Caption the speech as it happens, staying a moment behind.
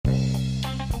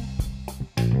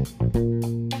You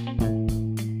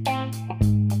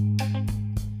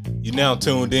now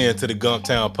tuned in to the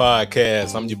Gumptown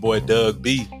Podcast. I'm your boy Doug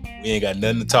B. We ain't got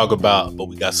nothing to talk about, but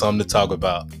we got something to talk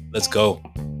about. Let's go.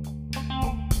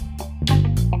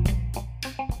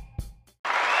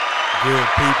 Good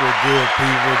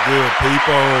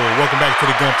people. Welcome back to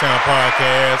the Gumptown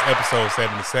Podcast, episode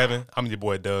 77. I'm your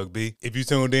boy Doug B. If you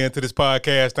tuned in to this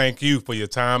podcast, thank you for your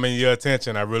time and your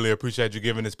attention. I really appreciate you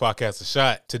giving this podcast a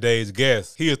shot. Today's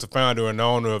guest, he is the founder and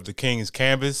owner of the King's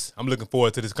Canvas. I'm looking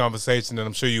forward to this conversation, and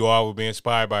I'm sure you all will be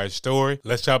inspired by his story.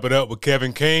 Let's chop it up with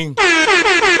Kevin King.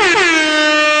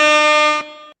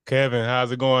 Kevin,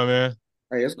 how's it going, man?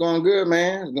 Hey, it's going good,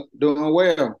 man. Doing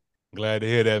well. Glad to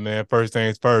hear that, man. First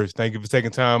things first. Thank you for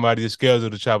taking time out of your schedule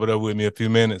to chop it up with me a few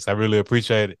minutes. I really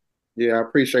appreciate it. Yeah, I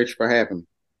appreciate you for having me.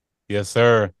 Yes,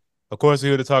 sir. Of course,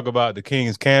 we're here to talk about the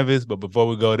King's Canvas, but before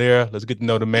we go there, let's get to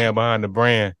know the man behind the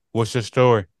brand. What's your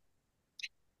story?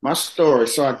 My story.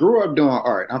 So I grew up doing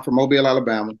art. I'm from Mobile,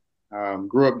 Alabama.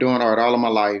 Grew up doing art all of my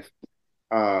life.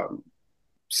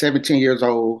 17 years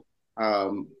old.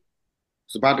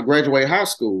 Was about to graduate high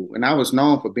school, and I was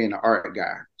known for being an art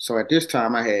guy. So at this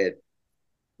time, I had,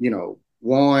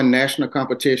 won national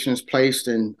competitions, placed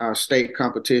in state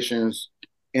competitions,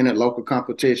 in a local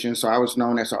competition. So I was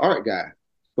known as an art guy.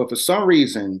 But for some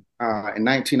reason, in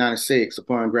 1996,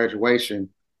 upon graduation,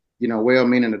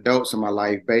 well-meaning adults in my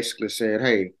life basically said,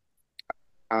 "Hey,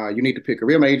 you need to pick a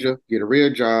real major, get a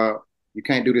real job. You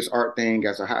can't do this art thing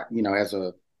as a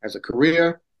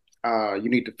career. You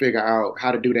need to figure out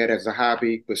how to do that as a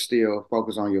hobby, but still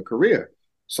focus on your career."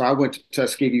 So I went to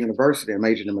Tuskegee University and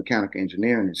majored in mechanical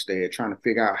engineering instead, trying to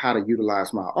figure out how to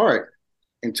utilize my art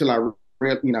until and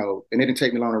it didn't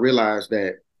take me long to realize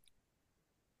that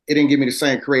it didn't give me the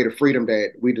same creative freedom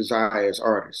that we desire as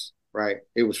artists, right?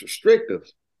 It was restrictive.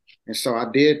 And so I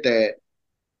did that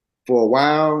for a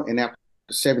while. And after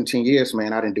 17 years,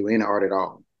 man, I didn't do any art at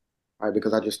all, right?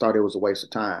 Because I just thought it was a waste of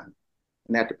time.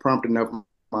 And after prompting of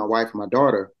my wife and my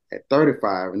daughter at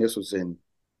 35, and this was in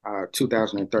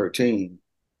 2013,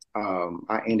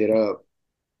 I ended up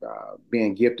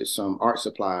being gifted some art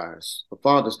supplies for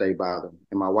Father's Day by them.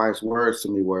 And my wife's words to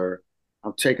me were,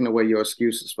 "I'm taking away your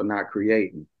excuses for not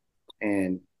creating."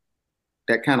 And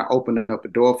that kind of opened up a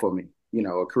door for me,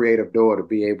 a creative door to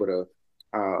be able to,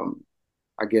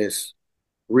 I guess,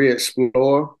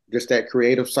 re-explore just that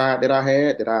creative side that I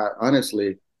had that I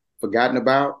honestly forgotten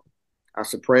about. I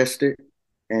suppressed it.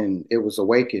 And it was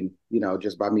awakened,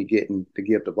 just by me getting the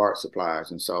gift of art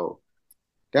supplies. And so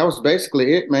that was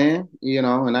basically it, man.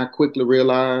 And I quickly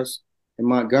realized in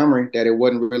Montgomery that it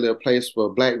wasn't really a place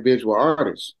for Black visual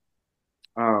artists.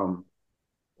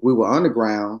 We were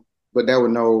underground, but there were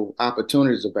no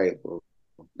opportunities available.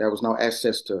 There was no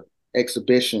access to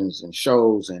exhibitions and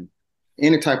shows and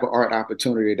any type of art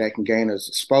opportunity that can gain us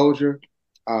exposure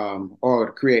or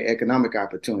to create economic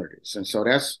opportunities. And so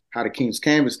that's how the King's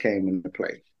Canvas came into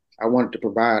play. I wanted to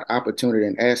provide opportunity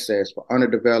and access for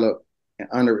underdeveloped and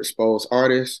underexposed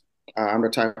artists. I'm the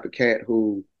type of cat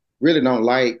who really don't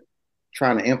like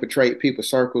trying to infiltrate people's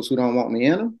circles who don't want me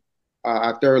in them.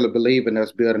 I thoroughly believe in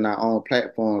us building our own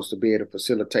platforms to be able to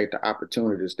facilitate the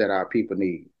opportunities that our people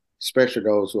need, especially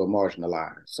those who are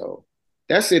marginalized. So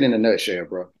that's it in a nutshell,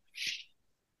 bro.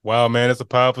 Wow, man, that's a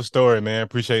powerful story, man.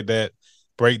 Appreciate that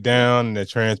breakdown and that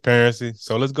transparency.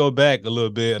 So let's go back a little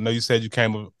bit. I know you said you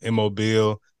came in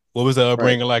Mobile. What was the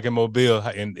upbringing like in Mobile?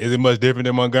 And is it much different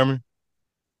than Montgomery?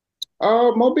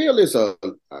 Mobile is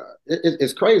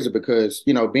it's crazy because,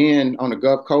 being on the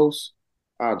Gulf Coast,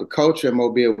 the culture in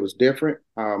Mobile was different.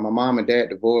 My mom and dad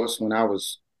divorced when I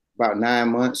was about 9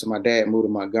 months, and my dad moved to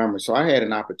Montgomery. So I had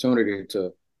an opportunity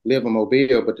to live in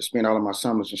Mobile, but to spend all of my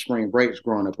summers and spring breaks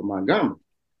growing up in Montgomery.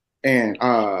 And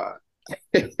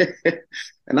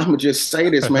and I'm gonna just say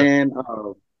this, man.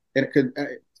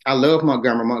 I love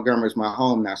Montgomery. Montgomery is my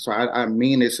home now, so I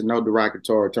mean this in no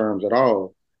derogatory terms at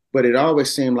all. But it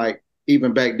always seemed like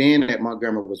even back then that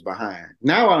Montgomery was behind.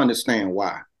 Now I understand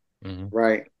why,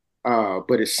 right?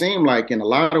 But it seemed like in a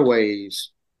lot of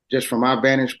ways, just from my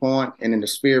vantage point and in the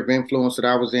sphere of influence that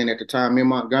I was in at the time in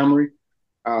Montgomery,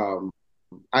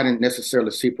 I didn't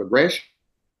necessarily see progression.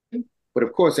 But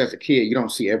of course, as a kid, you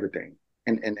don't see everything.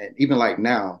 And even like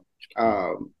now,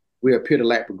 we appear to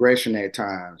lack progression at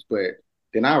times. But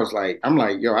then I'm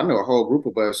like, yo, I know a whole group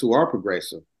of us who are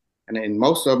progressive. And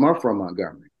most of them are from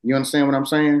Montgomery. You understand what I'm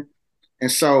saying?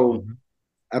 And so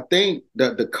I think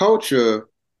that the culture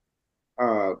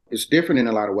is different in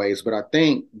a lot of ways. But I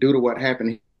think due to what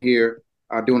happened here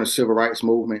during the civil rights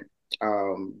movement,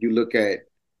 you look at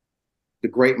the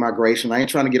Great Migration. I ain't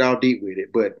trying to get all deep with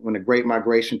it, but when the Great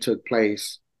Migration took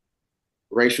place,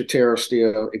 racial terror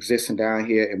still existing down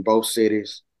here in both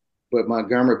cities. But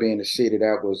Montgomery being the city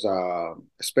that was,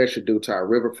 especially due to our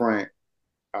riverfront,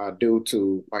 due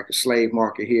to like the slave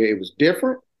market here, it was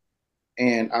different.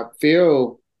 And I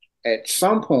feel at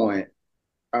some point,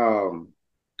 um,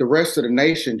 the rest of the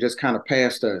nation just kind of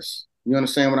passed us. You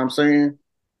understand what I'm saying?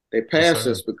 They Yes, passed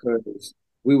sir. us because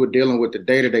we were dealing with the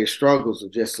day-to-day struggles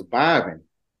of just surviving,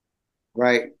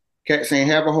 right? Cats ain't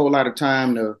have a whole lot of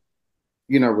time to,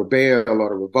 rebel or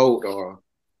to revolt or,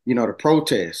 to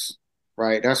protest,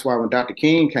 right? That's why when Dr.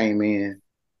 King came in,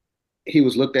 he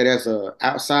was looked at as a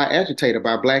outside agitator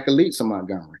by black elites in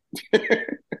Montgomery.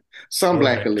 Some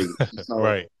black Right. elites. So,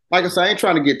 Right. like I said, I ain't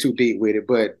trying to get too deep with it,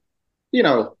 but you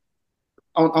know,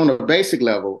 on a basic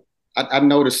level, I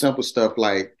noticed simple stuff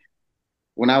like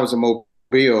when I was in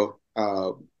Mobile,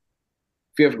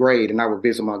 fifth grade, and I would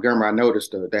visit Montgomery. I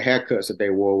noticed the haircuts that they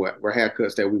wore were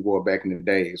haircuts that we wore back in the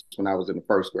days when I was in the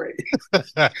first grade.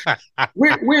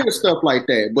 Weird stuff like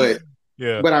that, but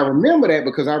Yeah. But I remember that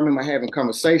because I remember having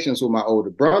conversations with my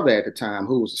older brother at the time,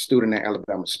 who was a student at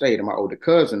Alabama State, and my older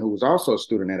cousin, who was also a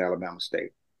student at Alabama State.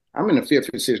 I'm in the fifth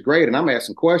and sixth grade, and I'm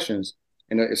asking questions.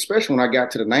 And especially when I got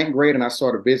to the ninth grade and I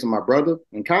started visiting my brother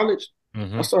in college, I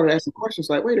Hmm. started asking questions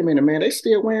like, wait a minute, man, they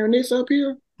still wearing this up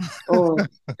here? Or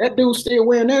that dude still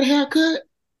wearing that haircut?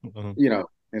 Hmm.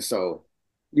 And so,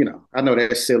 I know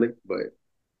that's silly,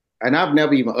 and I've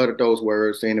never even uttered those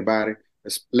words to anybody,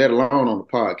 let alone on the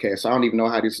podcast. So I don't even know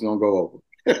how this is gonna go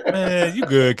over. Man, you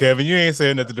good, Kevin. You ain't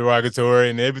saying nothing derogatory,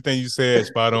 and everything you said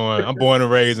spot on. I'm born and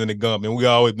raised in the Gump, and we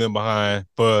always been behind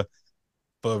for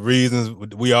reasons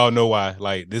we all know why.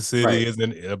 Like this city Right.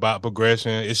 isn't about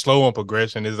progression. It's slow on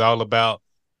progression. It's all about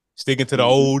sticking to the Mhm.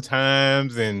 old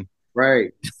times and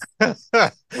Right.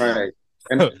 Right.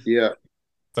 And yeah,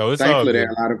 so it's all thankfully there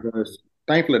good. are a lot of us.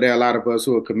 Thankfully there are a lot of us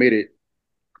who are committed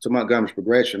to Montgomery's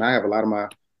progression. I have a lot of my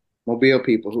Mobile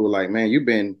people who are like, man, you've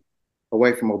been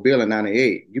away from Mobile in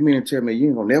 '98. You mean to tell me you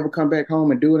ain't gonna never come back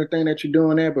home and do anything that you're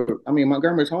doing there? But I mean,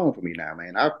 Montgomery's home for me now,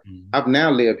 man. I've Mhm. I've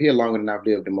now lived here longer than I've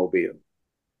lived in Mobile.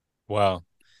 Wow.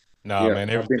 Nah, Yeah, man,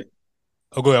 I've everything. been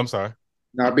Oh, go ahead. I'm sorry.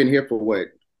 now I've been here for what,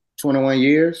 21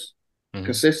 years Hmm.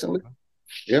 consistently.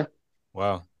 Yeah.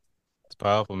 Wow. It's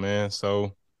powerful, man.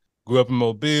 So grew up in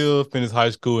Mobile, finished high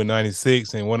school in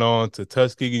 96 and went on to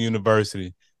Tuskegee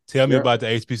University. Tell me Yeah. about the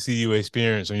HBCU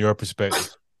experience from your perspective.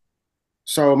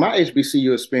 So my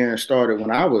HBCU experience started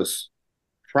when I was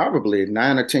probably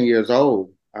 9 or 10 years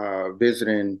old,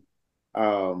 visiting.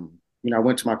 I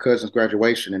went to my cousin's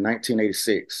graduation in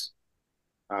 1986,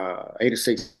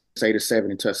 86,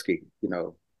 87 in Tuskegee.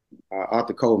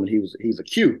 Arthur Coleman, he's a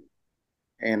Q,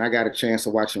 and I got a chance to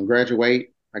watch him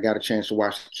graduate. I got a chance to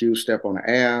watch the Q step on the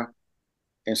air,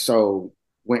 and so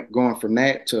went going from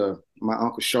that to my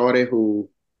uncle Shorty, who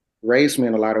raised me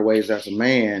in a lot of ways as a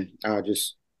man,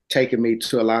 just taking me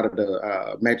to a lot of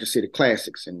the Magic City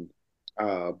Classics and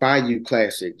Bayou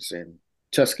Classics and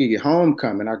Tuskegee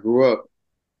Homecoming. I grew up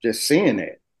just seeing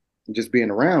that, and just being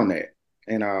around that,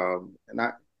 and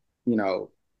I, you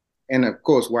know, and of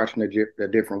course watching the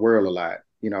different world a lot.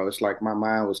 It's like my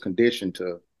mind was conditioned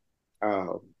to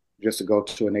uh, just to go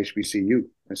to an HBCU,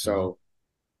 and Mhm. so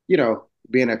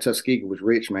being at Tuskegee was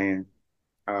rich, man.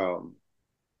 Um,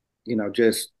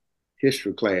 just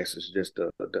history classes, just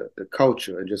the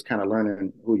culture, and just kind of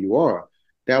learning who you are.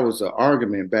 That was an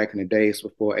argument back in the days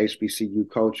before HBCU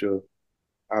culture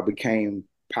became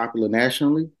popular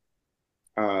nationally,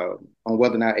 on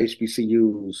whether or not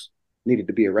HBCUs needed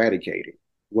to be eradicated,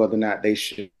 whether or not they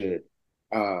should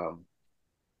um,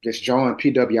 just join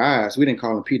PWIs. We didn't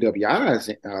call them PWIs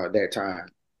that time,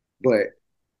 but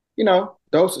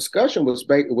those discussion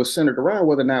was centered around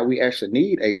whether or not we actually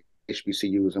need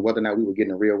HBCUs and whether or not we were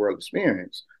getting a real world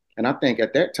experience. And I think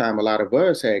at that time, a lot of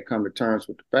us had come to terms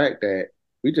with the fact that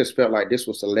we just felt like this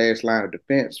was the last line of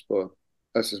defense for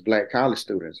us as Black college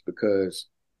students, because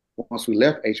once we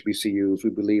left HBCUs, we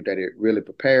believed that it really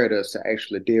prepared us to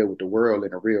actually deal with the world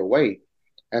in a real way,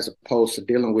 as opposed to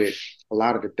dealing with a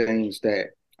lot of the things that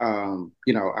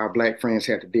our Black friends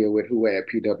had to deal with who had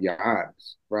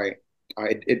PWIs, right?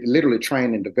 It literally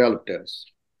trained and developed us.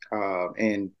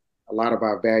 And a lot of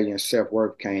our value and self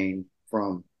worth came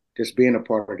from just being a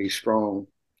part of these strong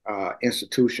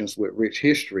institutions with rich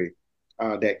history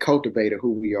that cultivated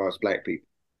who we are as Black people.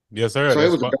 Yes, sir. So it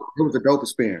was a dope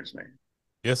experience, man.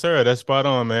 Yes, sir. That's spot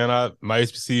on, man. My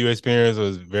HBCU experience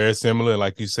was very similar.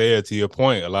 Like you said, to your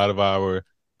point, a lot of our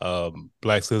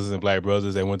Black sisters and Black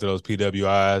brothers that went to those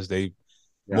PWIs, they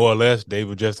Yeah. more or less they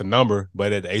were just a number.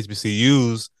 But at the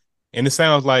HBCUs, and it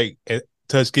sounds like at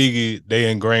Tuskegee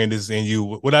they ingrained this in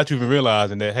you without you even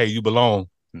realizing that hey, you belong.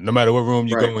 No matter what room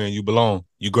you Right. go in, you belong.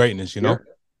 You greatness, you Yeah. know?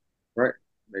 Right.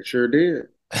 They sure did.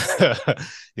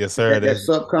 Yes, sir. That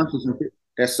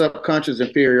That's subconscious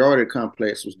inferiority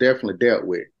complex was definitely dealt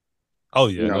with. oh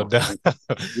You yeah, no know, doubt.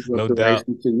 when you go No through doubt.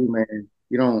 HBCU, man,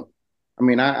 you don't. I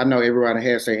mean, I know everybody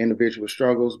has their individual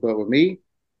struggles, but with me,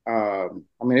 I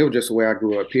mean, it was just the way I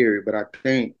grew up. Period. But I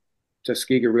think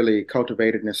Tuskegee really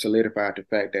cultivated and solidified the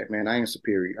fact that, man, I ain't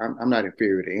superior. I'm not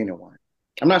inferior to anyone.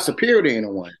 I'm not superior to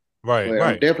anyone, Right, but I'm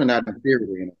right. definitely not inferior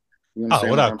to anyone. You Oh, understand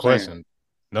what without I'm saying? question.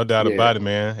 No doubt Yeah, about it,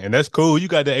 man. And that's cool. You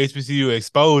got the HBCU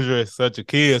exposure as such a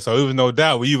kid. So it was no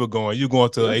doubt where you were going. You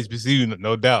going to yeah, HBCU,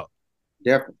 no doubt.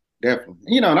 definitely,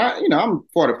 definitely. I'm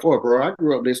 44, bro. I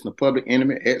grew up listening to Public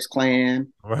Enemy, X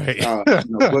Clan, Right.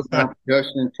 Bookbound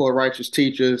Production, Poor Righteous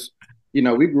Teachers. We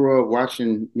grew up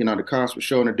watching, the Cosby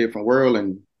Show in a different world,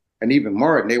 and even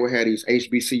Martin. They would have these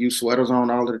HBCU sweaters on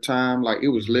all of the time. Like it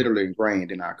was Mhm. literally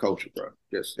ingrained in our culture, bro.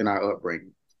 Just in our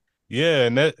upbringing. Yeah,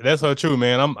 and that's so true,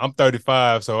 man. I'm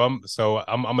 35, so I'm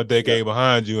a Yeah. decade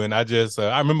behind you, and I just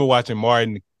I remember watching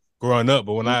Martin growing up,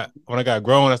 but when I got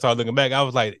grown, I started looking back. I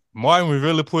was like, Martin was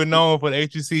really putting on for the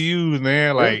HBCUs,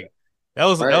 man. Yeah. Like that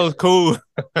Right. was cool.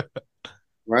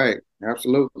 Right.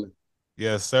 Absolutely.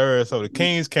 Yes, sir. So the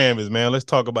King's Canvas, man. Let's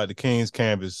talk about the King's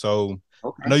Canvas. So I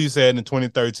Okay. know you said in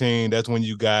 2013 that's when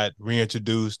you got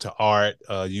reintroduced to art.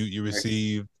 You Right.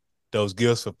 received those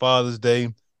gifts for Father's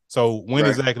Day. So when Right.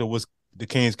 exactly was the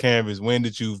King's Canvas? When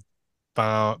did you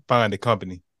find the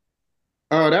company?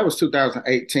 That was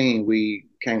 2018. We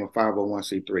became a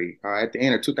 501c3. At the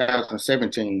end of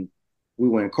 2017, we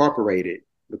were incorporated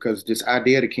because this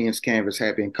idea of the King's Canvas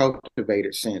had been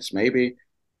cultivated since maybe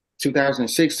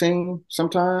 2016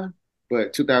 sometime,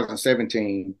 but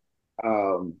 2017,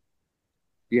 um,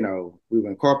 we were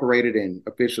incorporated and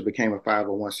officially became a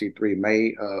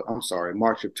 501c3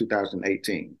 March of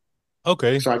 2018.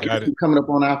 Okay, So I guess got it. we're coming up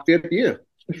on our 5th year.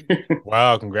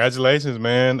 Wow, congratulations,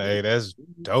 man. Hey, that's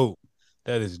dope.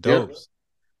 That is dope. Yep.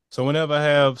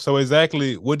 So so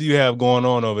exactly what do you have going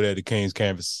on over there at the King's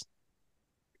Canvas?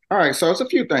 All right. So it's a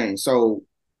few things. So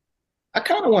I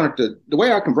kind of wanted to, the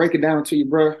way I can break it down to you,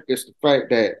 bro, is the fact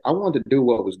that I wanted to do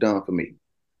what was done for me.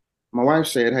 My wife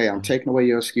said, "Hey, I'm taking away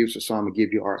your excuses, so I'm gonna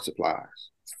give you art supplies."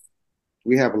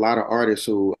 We have a lot of artists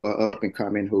who are up and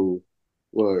coming who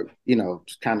were,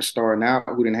 just kind of starting out,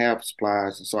 who didn't have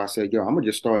supplies. And so I said, "Yo, I'm gonna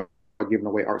just start giving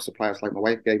away art supplies like my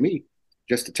wife gave me,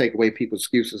 just to take away people's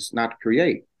excuses not to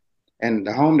create." And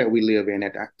the home that we live in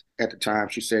at the time,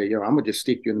 she said, "Yo, I'm gonna just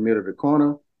stick you in the middle of the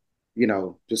corner,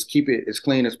 just keep it as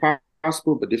clean as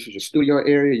possible. But this is your studio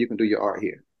area. You can do your art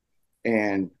here."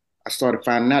 And I started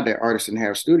finding out that artists didn't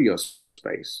have studio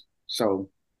space. So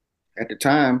at the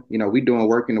time, we doing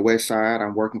work in the West Side.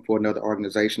 I'm working for another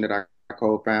organization that I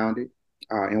co-founded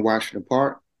in Washington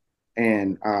Park.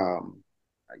 And,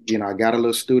 I got a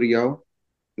little studio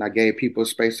and I gave people a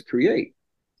space to create.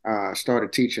 I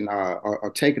started teaching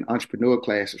or taking entrepreneur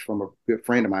classes from a good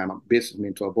friend of mine, my business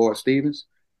mentor, Boyd Stevens.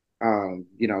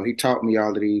 He taught me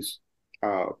all of these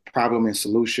problem and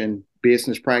solution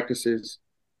business practices.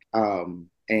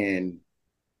 And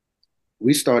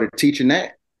we started teaching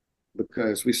that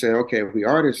because we said, okay, if we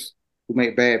artists who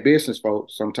make bad business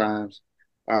folks sometimes,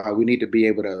 we need to be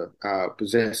able to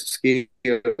possess skills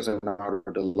in order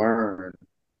to learn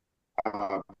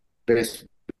uh, best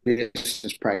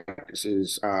business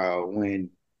practices when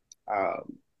uh,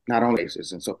 not only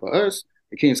cases. And so for us,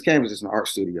 the King's Canvas is an art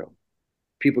studio.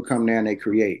 People come there and they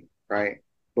create, right?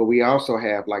 But we also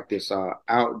have like this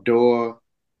outdoor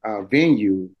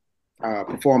venue,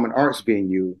 performing arts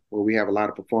venue, where we have a lot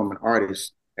of performing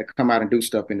artists that come out and do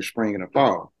stuff in the spring and the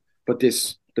fall. But the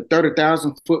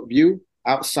 30,000 foot view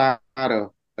outside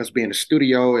of us being a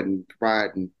studio and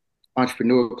providing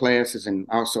entrepreneur classes and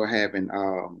also having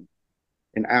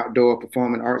an outdoor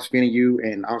performing arts venue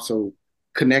and also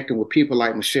connecting with people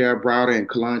like Michelle Browder and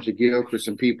Kalanja Gilchrist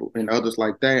and people and others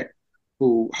like that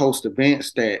who host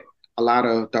events that a lot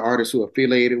of the artists who are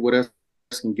affiliated with us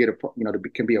can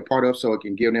can be a part of, so it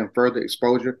can give them further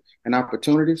exposure and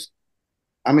opportunities.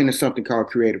 I'm into something called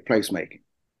creative placemaking.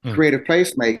 Mm. Creative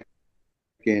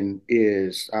placemaking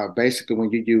is basically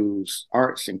when you use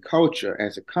arts and culture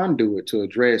as a conduit to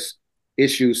address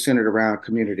issues centered around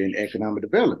community and economic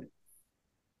development.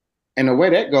 And the way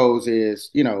that goes is,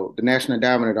 the National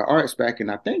Endowment of the Arts back in,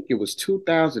 I think it was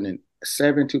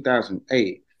 2007,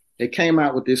 2008, they came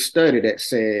out with this study that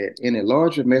said in a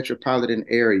larger metropolitan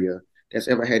area that's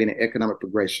ever had any economic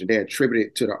progression, they attributed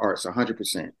it to the arts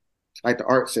 100%. Like the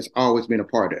arts has always been a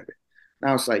part of it.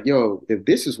 Now it's like, yo, if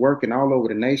this is working all over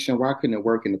the nation, why couldn't it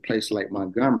work in a place like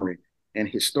Montgomery and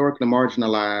historically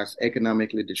marginalized,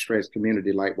 economically distressed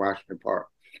community like Washington Park?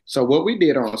 So what we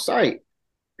did on site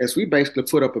is we basically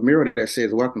put up a mural that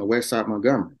says "Welcome to Westside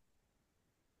Montgomery,"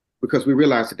 because we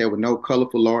realized that there were no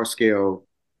colorful, large-scale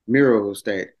murals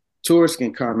that tourists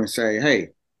can come and say, "Hey,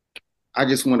 I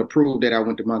just want to prove that I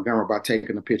went to Montgomery by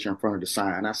taking a picture in front of the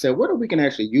sign." I said, what if we can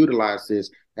actually utilize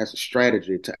this as a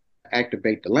strategy to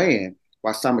activate the land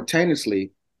while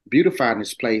simultaneously beautifying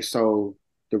this place so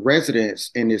the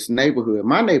residents in this neighborhood,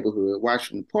 my neighborhood,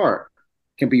 Washington Park,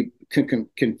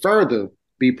 can further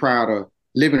be proud of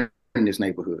living in this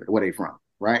neighborhood where they from,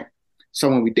 right? So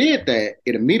when we did that,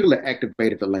 it immediately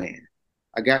activated the land.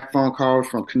 I got phone calls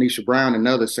from Kenesha Brown and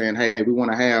others saying, "Hey, we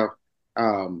want to have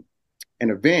an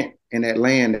event in that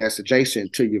land that's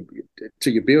adjacent to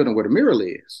your building where the mural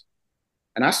is."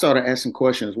 And I started asking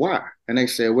questions why. And they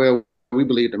said, "Well, we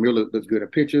believe the mural looks good in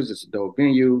pictures. It's a dope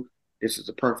venue. This is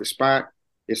a perfect spot.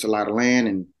 It's a lot of land,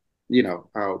 and we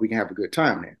can have a good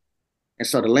time there." And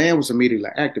so the land was immediately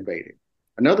activated.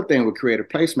 Another thing with creative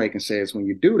placemaking says when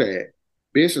you do that,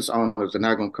 business owners are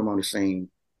not going to come on the scene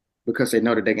because they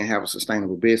know that they can have a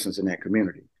sustainable business in that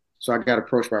community. So I got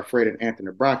approached by Fred and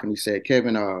Anthony Brock, and he said,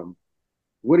 "Kevin,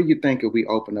 what do you think if we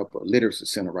open up a literacy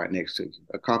center right next to you,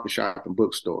 a coffee shop and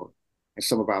bookstore? And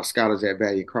some of our scholars at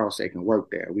Valley Cross, they can work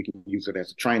there. We can use it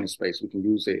as a training space. We can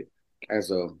use it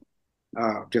as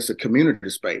just a community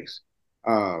space."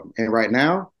 And right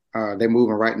now, they're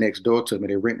moving right next door to me.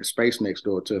 They're renting a space next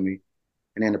door to me.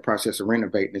 And in the process of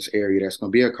renovating this area, that's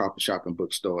going to be a coffee shop and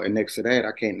bookstore. And next to that,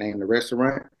 I can't name the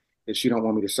restaurant that she don't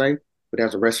want me to say, but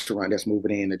there's a restaurant that's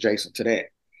moving in adjacent to that.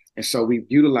 And so we've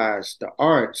utilized the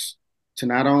arts to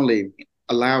not only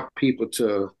allow people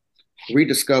to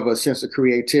rediscover a sense of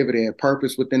creativity and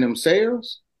purpose within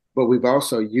themselves, but we've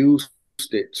also used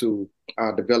it to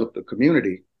develop the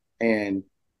community and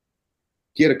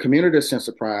get a community sense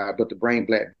of pride, but to bring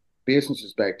Black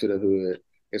businesses back to the hood,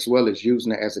 as well as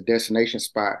using it as a destination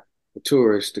spot for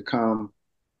tourists to come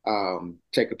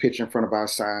take a picture in front of our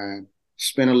sign,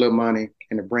 spend a little money,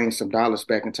 and to bring some dollars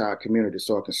back into our community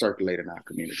so it can circulate in our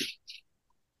community.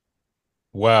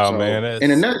 Wow, man. So,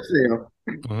 in a nutshell,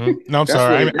 No, I'm that's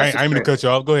sorry. what it. I ain't mean to cut you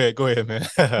off. Go ahead, man.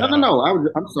 No.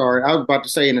 I'm sorry. I was about to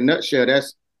say, in a nutshell,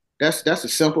 that's a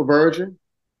simple version.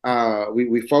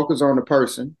 We focus on the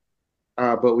person,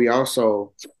 but we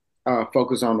also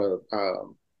focus on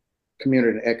the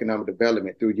community and economic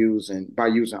development by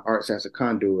using arts as a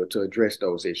conduit to address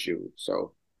those issues.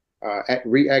 So,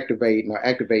 reactivating or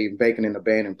activating vacant and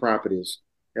abandoned properties.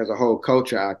 There's a whole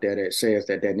culture out there that says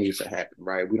that needs to happen,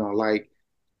 right? We don't like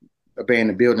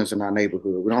abandoned buildings in our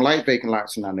neighborhood. We don't like vacant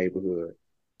lots in our neighborhood.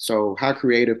 So how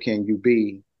creative can you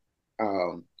be?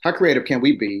 How creative can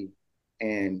we be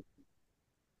and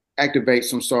activate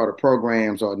some sort of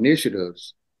programs or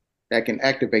initiatives that can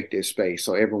activate this space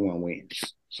so everyone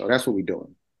wins? So that's what we're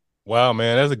doing. Wow,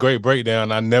 man, that's a great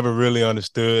breakdown. I never really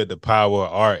understood the power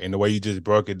of art and the way you just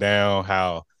broke it down,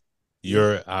 how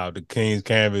the King's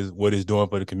Canvas, what it's doing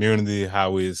for the community,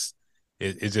 how it's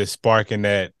just sparking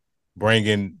that,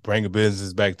 bringing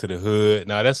business back to the hood.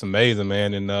 Now that's amazing,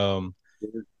 man. And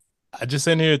I just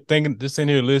in here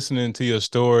listening to your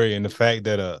story and the fact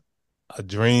that a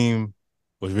dream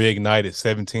was reignited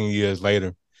 17 years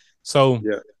later. So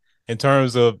yeah. in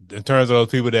terms of those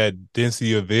people that didn't see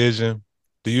your vision,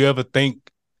 do you ever think,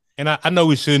 and I know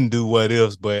we shouldn't do what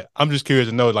ifs, but I'm just curious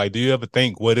to know, like, do you ever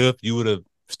think what if you would have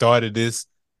started this?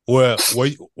 Or were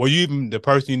you even the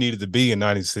person you needed to be in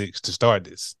 96 to start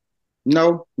this?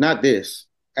 No, not this.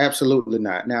 Absolutely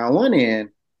not. Now, on one end,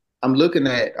 I'm looking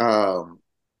at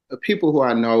the people who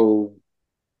I know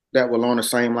that were on the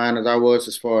same line as I was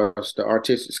as far as the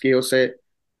artistic skill set.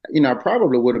 I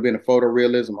probably would have been a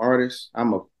photorealism artist.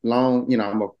 I'm a long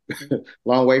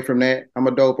way from that. I'm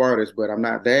a dope artist, but I'm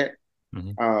not that.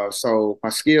 So my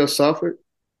skills suffered.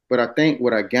 But I think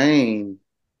what I gained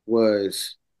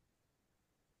was,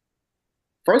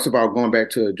 first of all, going back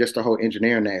to just the whole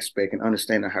engineering aspect and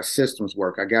understanding how systems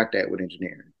work. I got that with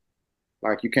engineering.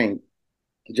 Like, you can't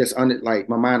just like,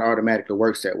 my mind automatically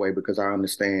works that way because I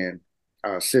understand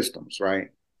systems, right?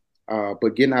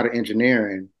 But getting out of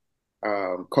engineering,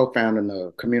 co-founding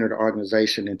a community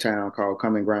organization in town called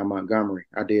Common Ground Montgomery.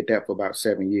 I did that for about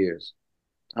 7 years.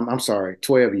 I'm sorry,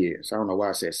 12 years. I don't know why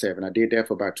I said 7. I did that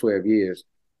for about 12 years.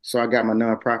 So I got my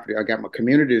nonprofit, I got my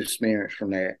community experience from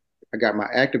that. I got my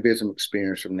activism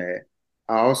experience from that.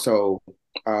 I also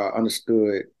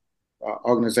understood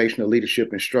organizational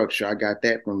leadership and structure. I got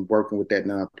that from working with that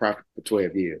nonprofit for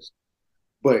 12 years.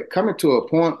 But coming to a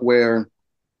point where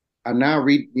I now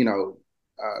read,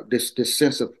 this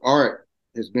sense of art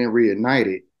has been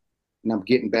reignited and I'm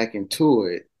getting back into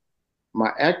it,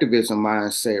 my activism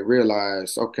mindset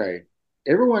realized, okay,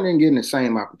 everyone ain't getting the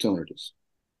same opportunities.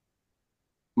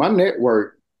 my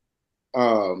network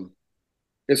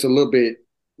is a little bit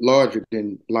larger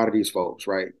than a lot of these folks,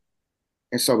 right?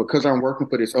 And so because I'm working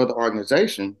for this other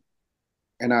organization,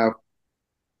 and I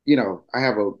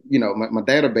have my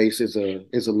database is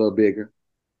a little bigger.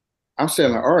 I'm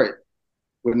selling art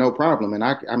with no problem, and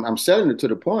I'm selling it to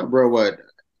the point, bro. What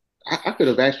I could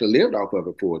have actually lived off of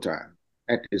it full time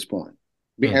at this point,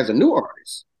 Mm. as a new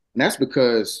artist, and that's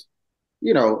because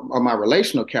of my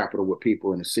relational capital with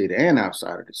people in the city and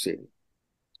outside of the city.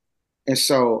 And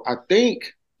so I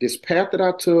think this path that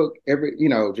I took,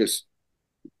 just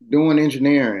doing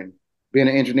engineering, being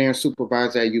an engineering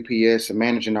supervisor at UPS and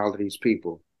managing all of these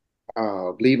people,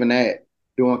 leaving that,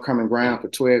 doing Common Ground for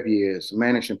 12 years,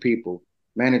 managing people,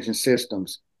 managing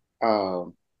systems, uh,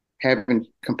 having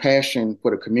compassion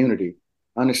for the community,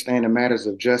 understanding matters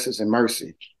of justice and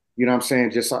mercy. You know what I'm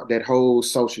saying? Just that whole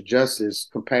social justice,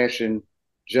 compassion,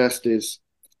 justice,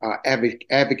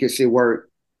 advocacy work.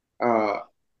 Uh,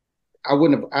 I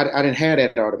didn't have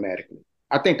that automatically.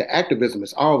 I think the activism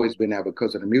has always been there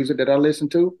because of the music that I listen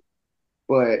to,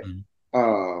 but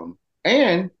Mm.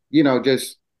 and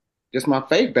just my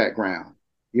faith background.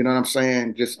 You know what I'm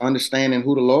saying? Just understanding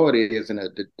who the Lord is and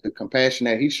the compassion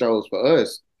that He shows for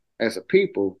us as a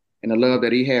people, and the love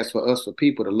that He has for us for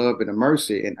people, the love and the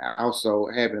mercy, and also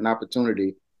having an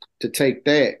opportunity to take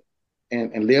that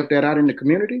and live that out in the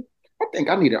community. I think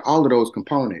I needed all of those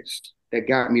components that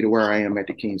got me to where I am at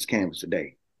the King's Canvas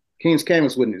today. King's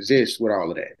Canvas wouldn't exist without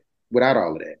all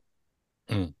of that.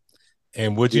 Mm.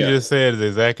 And what you Yeah, just said is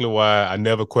exactly why I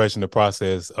never question the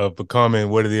process of becoming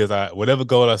what it is whatever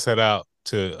goal I set out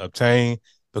to obtain,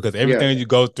 because yeah, everything you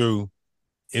go through,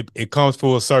 it comes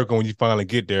full circle when you finally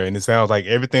get there. And it sounds like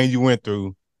everything you went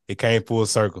through, it came full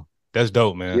circle. That's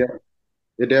dope, man. yeah.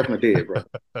 It definitely did, bro.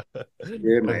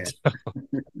 Yeah, man. That's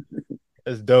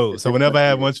That's dope. It So whenever I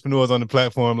have definitely did. entrepreneurs on the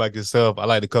platform like yourself, I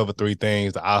like to cover three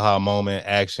things: the aha moment,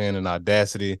 action, and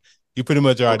audacity. You pretty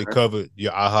much already Okay. covered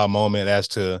your aha moment as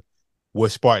to what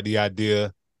sparked the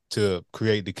idea to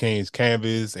create the King's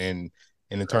Canvas, and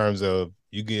in terms of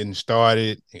you getting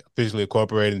started, officially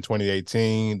incorporated in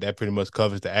 2018, that pretty much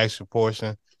covers the action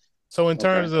portion. So in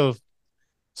Okay. terms of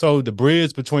the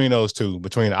bridge between those two,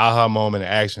 between the aha moment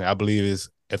and action, I believe is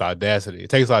audacity. It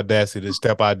takes audacity to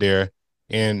step out there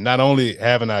and not only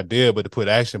have an idea, but to put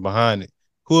action behind it.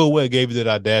 Who or what gave you that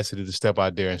audacity to step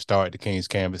out there and start the King's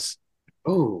Canvas?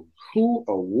 Oh, who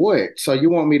or what? So you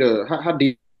want me to, how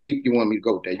deep you want me to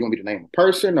go with that? You want me to name a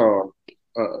person or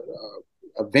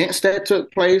events that took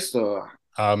place or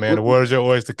Oh man, what? the world is your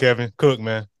oyster, Kevin. Cook,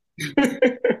 man.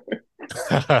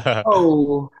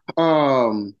 Oh,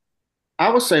 I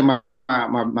would say my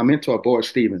mentor, Boyd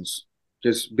Stevens,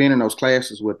 just being in those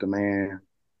classes with the man,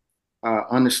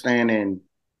 understanding,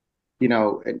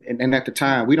 and at the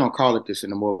time, we don't call it this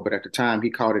anymore, but at the time, he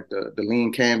called it the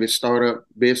lean canvas startup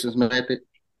business method.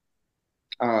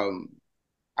 Um,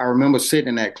 I remember sitting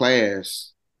in that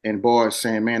class and Boyd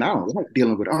saying, "Man, I don't like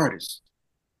dealing with artists."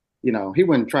 He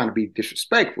wasn't trying to be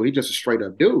disrespectful. He just a straight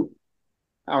up dude.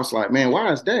 I was like, "Man,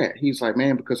 why is that?" He's like,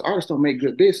 "Man, because artists don't make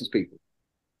good business people."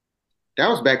 That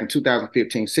was back in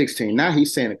 2015, 16. Now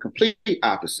he's saying the complete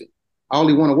opposite. All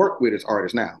he want to work with is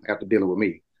artists now after dealing with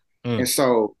me. And Mm.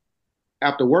 so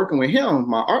after working with him,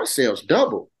 my art sales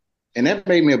doubled. And that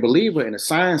made me a believer in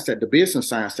the business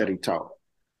science that he taught.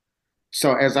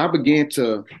 So as I began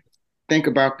to think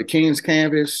about the King's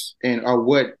Canvas and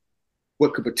what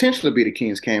could potentially be the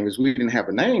King's Canvas, we didn't have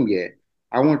a name yet.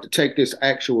 I wanted to take this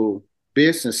actual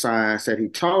business science that he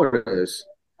taught us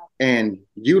and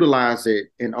utilize it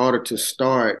in order to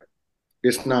start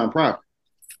this nonprofit.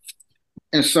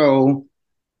 And so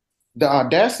the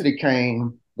audacity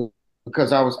came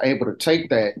because I was able to take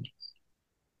that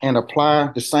and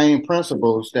apply the same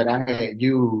principles that I had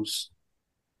used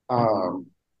um,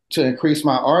 to increase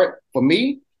my art. For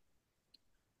me,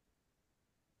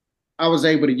 I was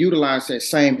able to utilize that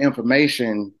same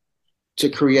information to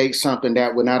create something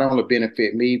that would not only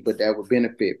benefit me, but that would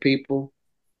benefit people,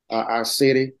 our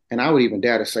city, and I would even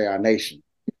dare to say our nation.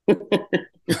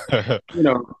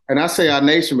 And I say our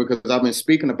nation because I've been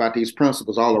speaking about these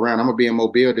principles all around. I'm gonna be in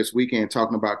Mobile this weekend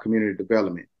talking about community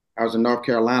development. I was in North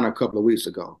Carolina a couple of weeks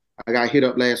ago. I got hit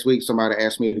up last week. Somebody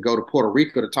asked me to go to Puerto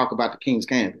Rico to talk about the King's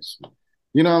Canvas.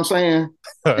 You know what I'm saying?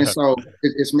 And so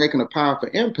it's making a powerful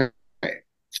impact.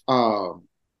 Um,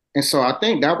 and so I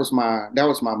think that was my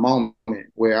moment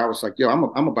where I was like, yo,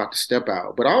 I'm about to step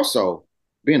out. But also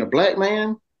being a black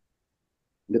man,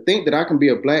 to think that I can be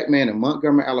a black man in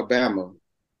Montgomery, Alabama,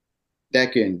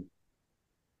 that can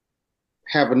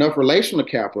have enough relational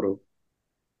capital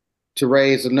to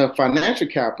raise enough financial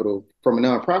capital from a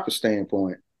nonprofit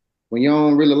standpoint when you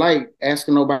don't really like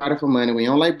asking nobody for money, when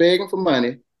you don't like begging for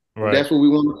money, if Right. that's what we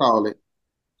want to call it,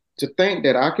 to think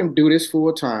that I can do this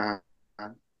full time,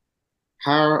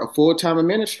 hire a full time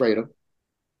administrator,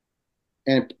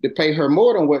 and to pay her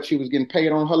more than what she was getting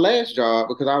paid on her last job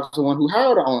because I was the one who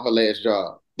hired her on her last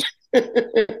job.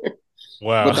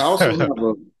 Wow. But to also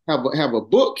have a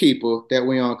bookkeeper that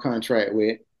we on contract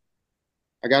with.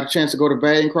 I got a chance to go to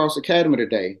Valiant Cross Academy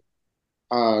today,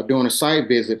 doing a site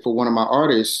visit for one of my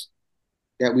artists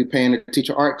that we paying to teach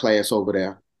an art class over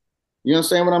there. You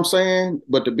understand what I'm saying?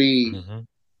 But to be hmm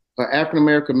an African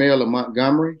American male of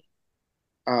Montgomery,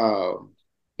 uh,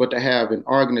 but to have an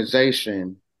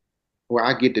organization where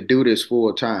I get to do this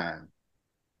full time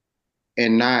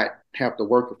and not have to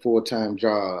work a full time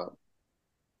job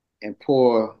and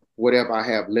pour whatever I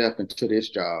have left into this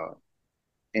job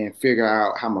and figure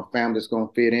out how my family's gonna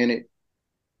fit in it.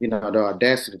 You know, the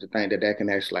audacity to think that that can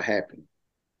actually happen.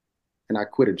 And I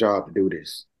quit a job to do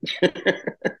this.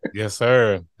 Yes,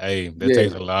 sir. Hey, that Yeah,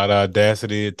 takes a lot of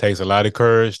audacity. It takes a lot of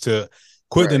courage to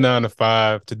quit the right. 9 to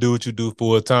 5 to do what you do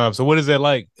full time. So what is that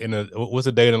like what's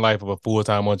a day in the life of a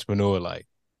full-time entrepreneur like?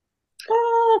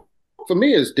 Uh, for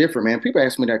me, it's different, man. People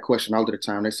ask me that question all the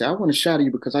time. They say, I want to shout at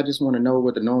you because I just want to know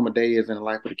what the normal day is in the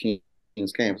life of the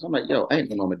King's campus. I'm like, yo, ain't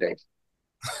no normal day.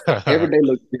 Every day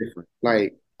looks different.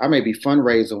 Like, I may be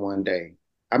fundraising one day.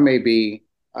 I may be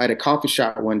at a coffee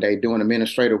shop one day doing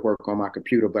administrative work on my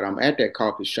computer, but I'm at that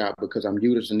coffee shop because I'm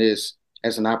using this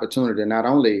as an opportunity to not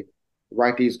only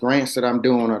write these grants that I'm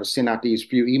doing or to send out these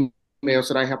few emails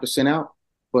that I have to send out,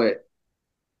 but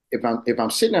if I'm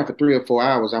sitting there for 3 or 4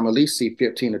 hours, I'm at least see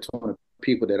 15 to 20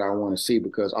 people that I want to see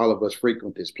because all of us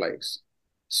frequent this place.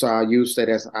 So I use that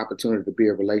as an opportunity to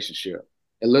build a relationship.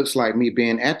 It looks like me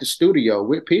being at the studio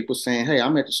with people saying, "Hey,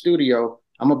 I'm at the studio.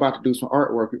 I'm about to do some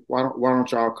artwork. Why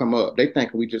don't y'all come up?" They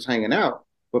think we just hanging out,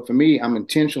 but for me, I'm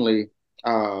intentionally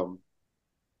um,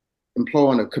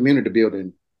 employing a community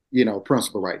building,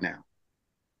 principle right now.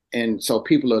 And so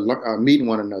people are meeting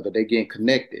one another. They're getting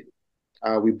connected.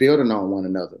 We building on one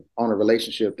another, on a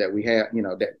relationship that we have,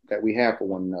 that we have for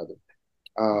one another.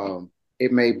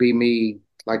 It may be me,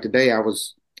 like today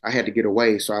I had to get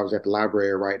away, so I was at the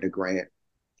library writing a grant.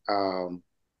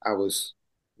 I was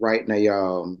writing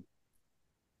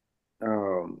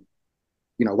um,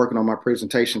 working on my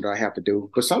presentation that I have to do.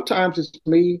 But sometimes it's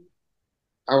me.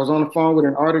 I was on the phone with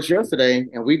an artist yesterday,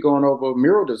 and we going over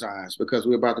mural designs because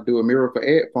we're about to do a mural for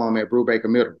Ed Farm at Brubaker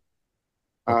Middle.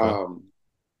 Okay. Um,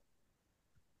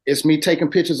 it's me taking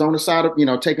pictures on the side of,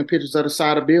 taking pictures of the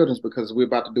side of buildings because we're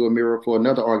about to do a mural for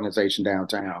another organization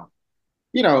downtown.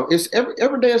 It's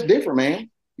every day is different, man.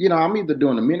 I'm either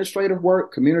doing administrative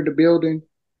work, community building,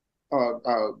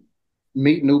 uh,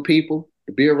 meet new people,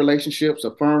 to build relationships,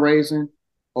 or fundraising,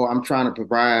 or I'm trying to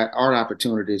provide art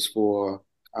opportunities for,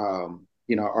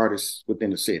 artists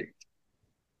within the city.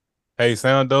 Hey,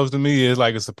 sound dose to me is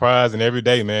like a surprise and every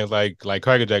day, man. It's like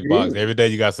Cracker Jack It box. is. Every day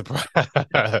you got surprise.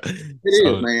 It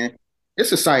is, So man.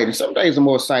 It's exciting. Some days are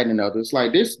more exciting than others.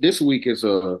 Like this week is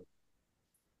a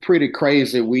pretty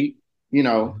crazy week, you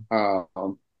know.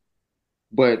 mhm.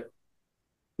 But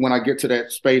when I get to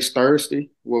that space Thursday,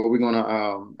 where we're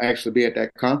gonna actually be at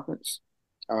that conference,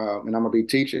 and I'm gonna be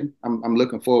teaching, I'm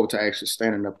looking forward to actually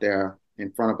standing up there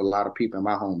in front of a lot of people in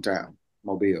my hometown,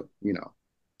 Mobile.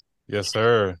 Yes,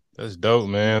 sir. That's dope,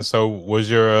 man. So was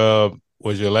your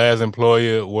last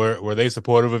employer were they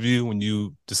supportive of you when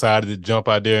you decided to jump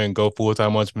out there and go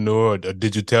full-time entrepreneur, or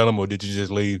did you tell them or did you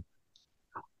just leave?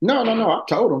 No, no, no. I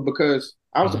told them because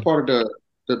I was a hmm part of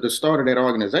the start of that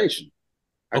organization.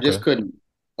 I just Okay. couldn't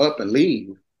up and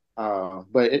leave.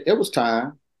 But it was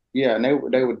time. Yeah, and they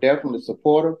were definitely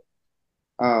supportive.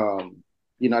 Um,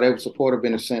 they were supportive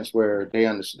in a sense where they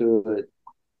understood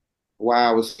why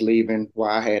I was leaving,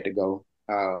 why I had to go.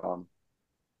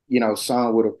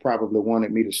 Some would have probably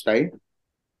wanted me to stay.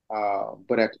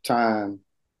 But at the time,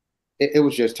 it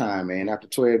was just time, man. After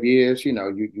 12 years,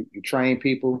 you train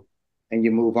people and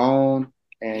you move on,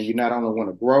 and you not only want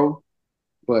to grow,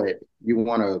 but you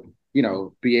want to,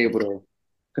 be able to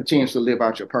continuously live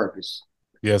out your purpose.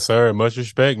 Yes, sir. Much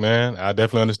respect, man. I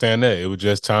definitely understand that. It was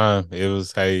just time. It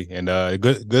was hey, and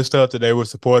good stuff that they were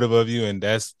supportive of you, and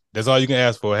that's all you can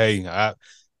ask for. Hey, I've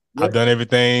Yep. done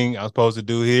everything I'm supposed to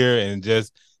do here,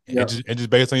 Yep. and just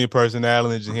based on your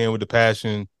personality and just hearing with the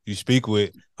passion you speak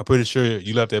with, I'm pretty sure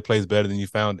you left that place better than you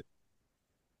found it.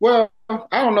 Well,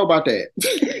 I don't know about that.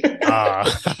 Ah,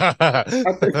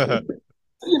 I think,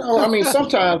 I mean,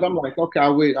 sometimes I'm like, okay, I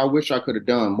wish I could have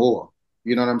done more.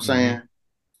 You know what I'm hmm saying?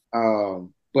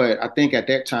 But I think at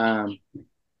that time,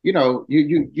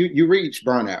 you reach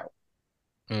burnout.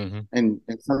 Mm-hmm. And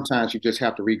sometimes you just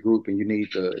have to regroup and you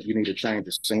need to change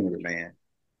the scenery, man.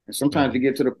 And sometimes you Mm-hmm.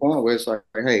 get to the point where it's like,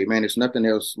 hey, man, it's nothing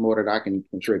else more that I can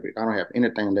contribute. I don't have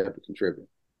anything left to contribute.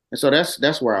 And so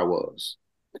that's where I was.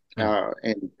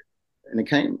 And it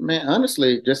came, man,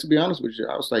 honestly, just to be honest with you,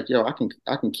 I was like, yo, I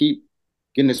can keep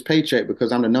getting this paycheck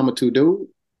because I'm the number two dude,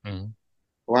 Mm-hmm.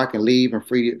 or I can leave and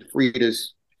free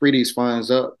these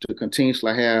funds up to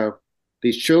continuously have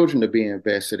these children to be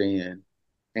invested in.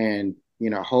 And,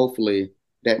 hopefully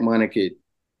that money could,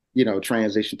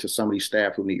 transition to some of these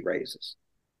staff who need raises.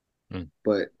 Mm-hmm.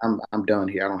 But I'm done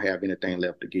here. I don't have anything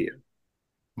left to give, you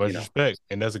Much know. respect.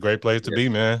 And that's a great place to Yeah, be,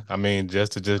 man. I mean,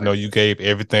 just to just know right. you gave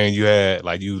everything you had,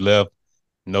 like you left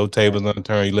no tables Man,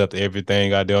 unturned, you left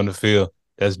everything out there on the field.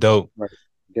 That's dope. right.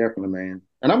 Definitely, man.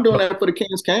 And I'm doing that for the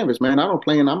Kings canvas, man. I don't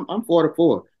plan. I'm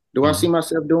 44. Do I see Mm-hmm.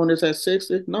 myself doing this at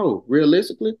 60? No.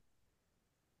 Realistically,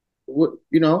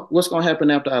 what's gonna happen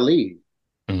after I leave?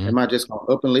 Mm-hmm. Am I just gonna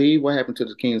up and leave? What happened to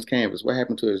the King's Canvas? What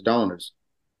happened to his donors?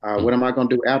 What am I gonna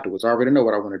do afterwards? I already know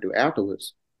what I want to do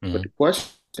afterwards. But Mm-hmm. the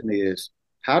question is,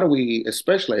 how do we,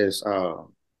 especially as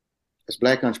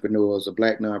Black entrepreneurs or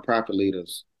Black nonprofit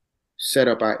leaders, set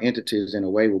up our entities in a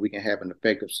way where we can have an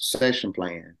effective succession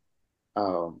plan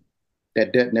um,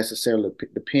 that doesn't necessarily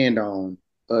depend on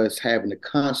us having to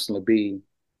constantly be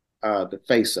the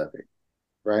face of it,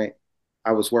 right?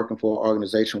 I was working for an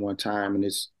organization one time, and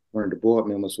this one of the board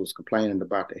members was complaining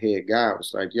about the head guy. I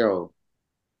was like, "Yo,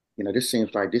 this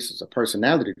seems like this is a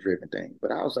personality driven thing."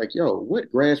 But I was like, "Yo,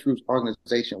 what grassroots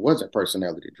organization wasn't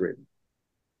personality driven?"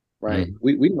 Right?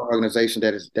 Mm-hmm. We know an organization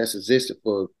that's existed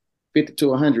for 50 to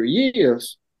 100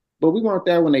 years, but we weren't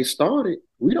there when they started.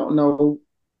 We don't know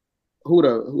who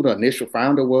the initial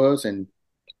founder was and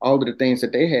all of the things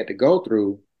that they had to go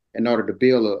through in order to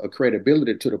build a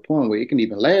credibility to the point where it can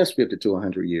even last 50 to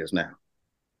 100 years now.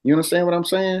 You understand what I'm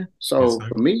saying? Yes, So sir.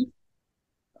 for me,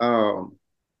 um,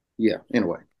 yeah,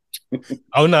 anyway.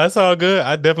 Oh no, it's all good.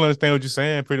 I definitely understand what you're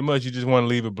saying. Pretty much, you just want to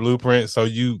leave a blueprint so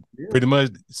you Yeah, pretty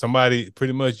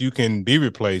much you can be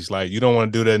replaced. Like you don't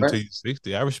want to do that right. until you're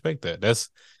 60. I respect that.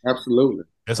 Absolutely.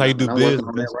 That's how And, you I, do and I'm working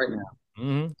on business. that right now.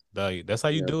 Like that's how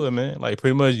you Yeah, do it, man. Like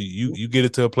pretty much you get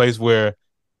it to a place where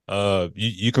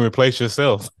you can replace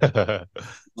yourself.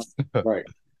 right.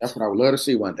 That's what I would love to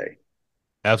see one day.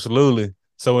 Absolutely.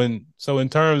 So in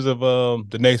terms of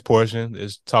the next portion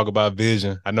is talk about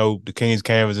vision. I know the King's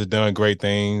Canvas has done great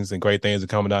things and great things are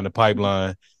coming down the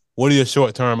pipeline. What are your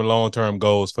short term and long term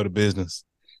goals for the business?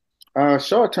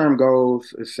 Short term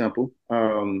goals is simple. I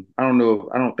don't know.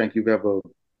 I don't think you've ever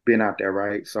been out there,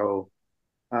 right? So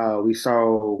we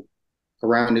saw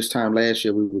around this time last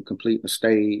year, we were completing a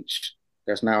stage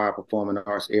that's now our performing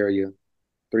arts area.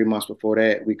 3 months before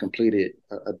that, we completed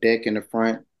a deck in the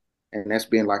front, and that's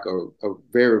been like a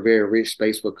very, very rich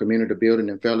space for community building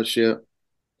and fellowship.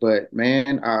 But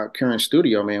man, our current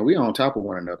studio, man, we on top of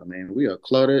one another, man. We are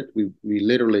cluttered. We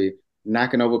literally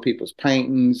knocking over people's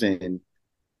paintings, and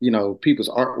people's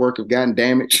artwork have gotten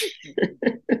damaged.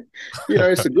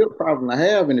 It's a good problem to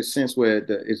have in a sense where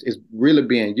it's really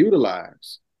being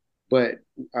utilized. But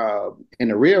in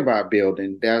the rear of our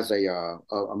building, there's a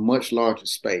much larger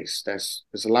space.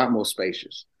 It's a lot more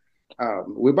spacious.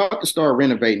 We're about to start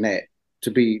renovating that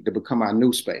to become our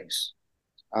new space.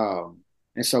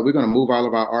 And so we're going to move all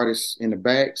of our artists in the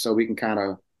back so we can kind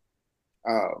of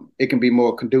it can be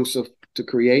more conducive to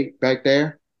create back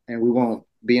there, and we won't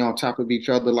be on top of each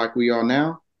other like we are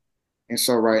now. And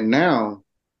so right now,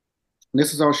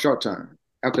 this is all short term.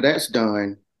 After that's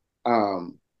done,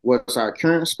 what's our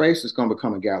current space is going to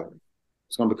become a gallery.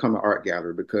 It's going to become an art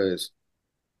gallery because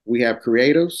we have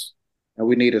creatives and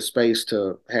we need a space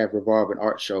to have revolving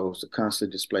art shows to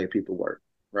constantly display people work,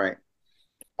 right?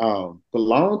 The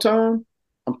long term,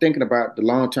 I'm thinking about the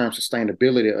long term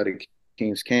sustainability of the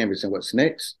King's Canvas and what's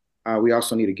next. We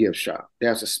also need a gift shop.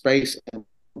 There's a space in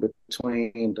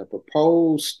between the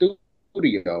proposed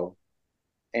studio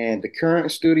and the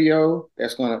current studio.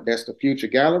 That's the future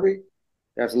gallery.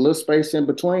 There's a little space in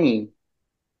between.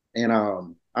 And I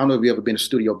don't know if you ever been to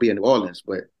Studio B in New Orleans,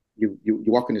 but you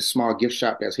walk in this small gift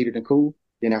shop that's heated and cool.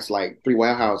 Then that's like three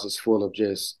warehouses full of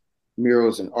just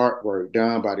murals and artwork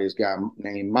done by this guy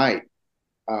named Mike.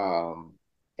 Um,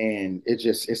 and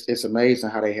it's amazing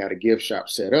how they had a gift shop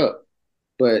set up.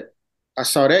 But I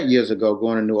saw that years ago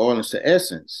going to New Orleans to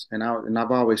Essence, and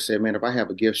I've always said, man, if I have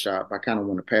a gift shop, I kind of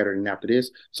want to pattern after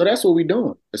this. So that's what we're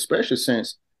doing, especially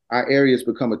since our area has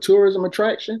become a tourism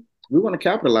attraction. We want to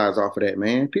capitalize off of that,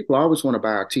 man. People always want to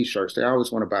buy our T-shirts. They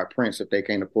always want to buy prints if they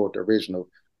can't afford the original.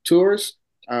 Tourists,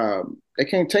 they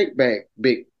can't take back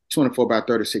big 24 by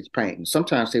 36 paintings.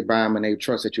 Sometimes they buy them and they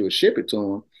trust that you will ship it to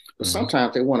them. But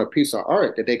sometimes they want a piece of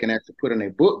art that they can actually put in their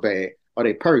book bag or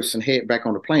their purse and head back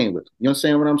on the plane with them. You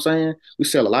understand what I'm saying? We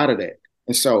sell a lot of that.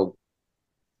 And so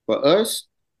for us,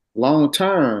 long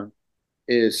term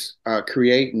is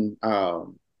creating a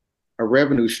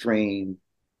revenue stream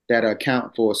that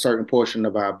account for a certain portion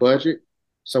of our budget,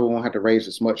 so we won't have to raise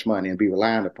as much money and be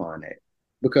reliant upon that.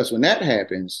 Because when that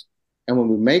happens, and when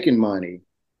we're making money,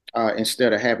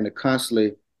 instead of having to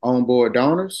constantly onboard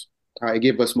donors, it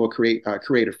gives us more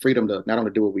creative freedom to not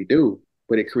only do what we do,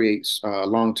 but it creates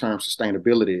long-term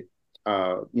sustainability,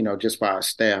 just for our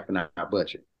staff and our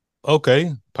budget.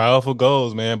 Okay, powerful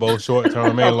goals, man, both short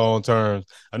term and long term.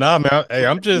 Nah, man,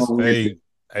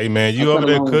 hey, man, you over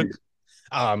there cook?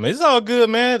 Man, it's all good,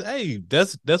 man. Hey,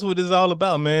 that's what it's all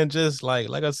about, man. Just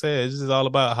like I said, it's just all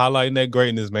about highlighting that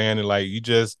greatness, man, and like you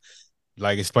just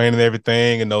like explaining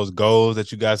everything and those goals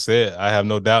that you got set. I have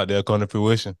no doubt they'll come to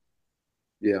fruition.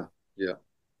 Yeah.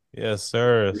 Yes,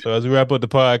 sir. So as we wrap up the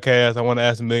podcast, I want to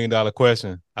ask $1 million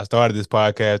question. I started this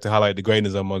podcast to highlight the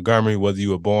greatness of Montgomery, whether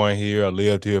you were born here or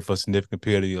lived here for a significant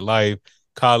period of your life,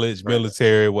 college,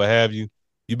 military, what have you.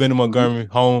 You've been to Montgomery,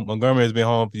 home. Montgomery has been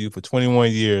home for you for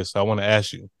 21 years. So I want to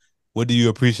ask you, what do you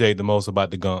appreciate the most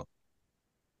about the Gump?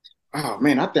 Oh,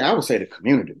 man, I think I would say the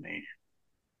community, man.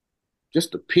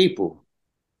 Just the people.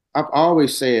 I've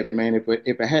always said, man, if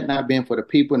it had not been for the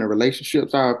people and the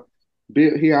relationships I've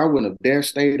built here, I wouldn't have dare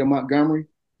stayed in Montgomery.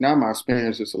 Now my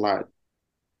experience is a lot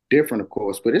different, of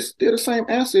course, but it's still the same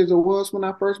answer as it was when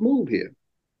I first moved here.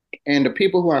 And the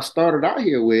people who I started out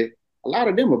here with, a lot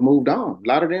of them have moved on. A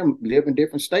lot of them live in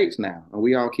different states now, and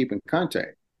we all keep in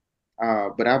contact.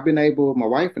 But my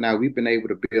wife and I, we've been able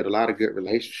to build a lot of good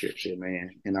relationships here,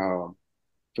 man. And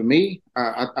for me,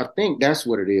 I think that's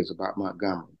what it is about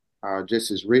Montgomery. Just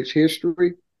this rich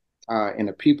history and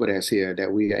the people that's here that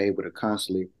we are able to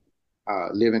constantly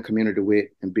live in community with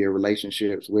and build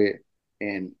relationships with.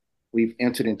 And we've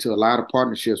entered into a lot of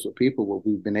partnerships with people where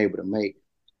we've been able to make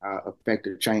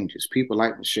effective changes. People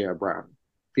like Michelle Browder,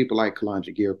 people like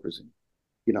Kalonji Gilchrist, and,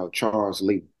 Charles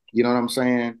Lee. You know what I'm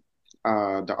saying?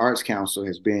 The Arts Council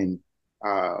has been,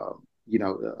 a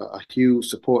huge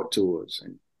support to us.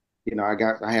 And,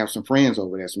 I have some friends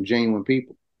over there, some genuine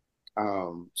people.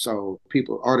 So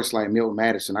artists like Milton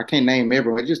Madison, I can't name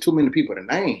everyone, just too many people to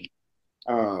name.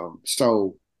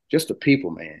 So just the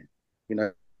people, man,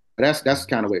 that's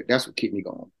kind of that's what keep me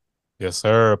going. Yes,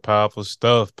 sir. Powerful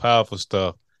stuff.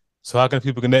 So how can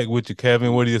people connect with you,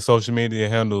 Kevin? What are your social media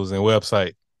handles and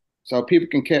website? So people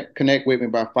can connect with me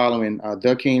by following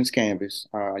The King's Canvas.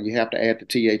 You have to add the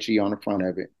THE on the front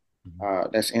of it.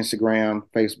 That's Instagram,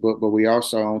 Facebook, but we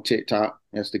also on TikTok.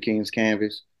 That's The King's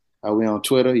Canvas. We on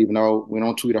Twitter, even though we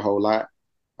don't tweet a whole lot.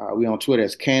 We on Twitter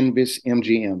as Canvas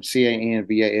MGM,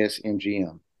 CANVAS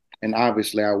MGM. And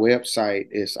obviously our website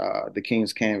is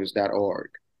thekingscanvas.org.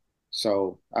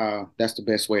 So that's the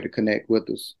best way to connect with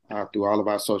us through all of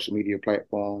our social media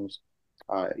platforms,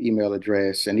 email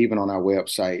address, and even on our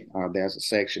website, there's a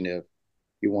section if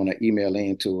you want to email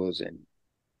in to us, and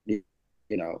I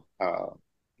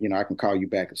can call you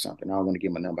back or something. I don't want to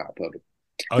give my number out public.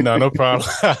 Oh, no problem.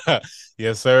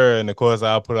 Yes, sir. And of course,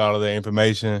 I'll put all of the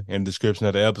information in the description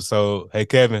of the episode. Hey,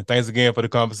 Kevin, thanks again for the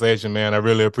conversation, man. I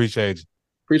really appreciate you.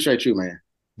 Appreciate you, man.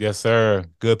 Yes, sir.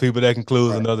 Good people. That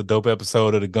concludes another dope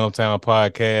episode of the Gumptown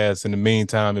Podcast. In the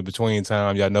meantime, in between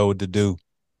time, y'all know what to do.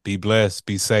 Be blessed,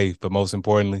 be safe, but most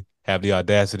importantly, have the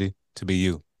audacity to be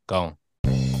you. Go on.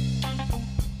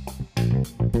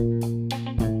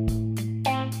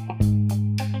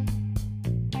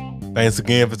 Thanks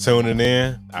again for tuning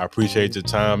in. I appreciate your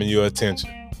time and your attention.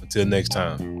 Until next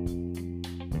time.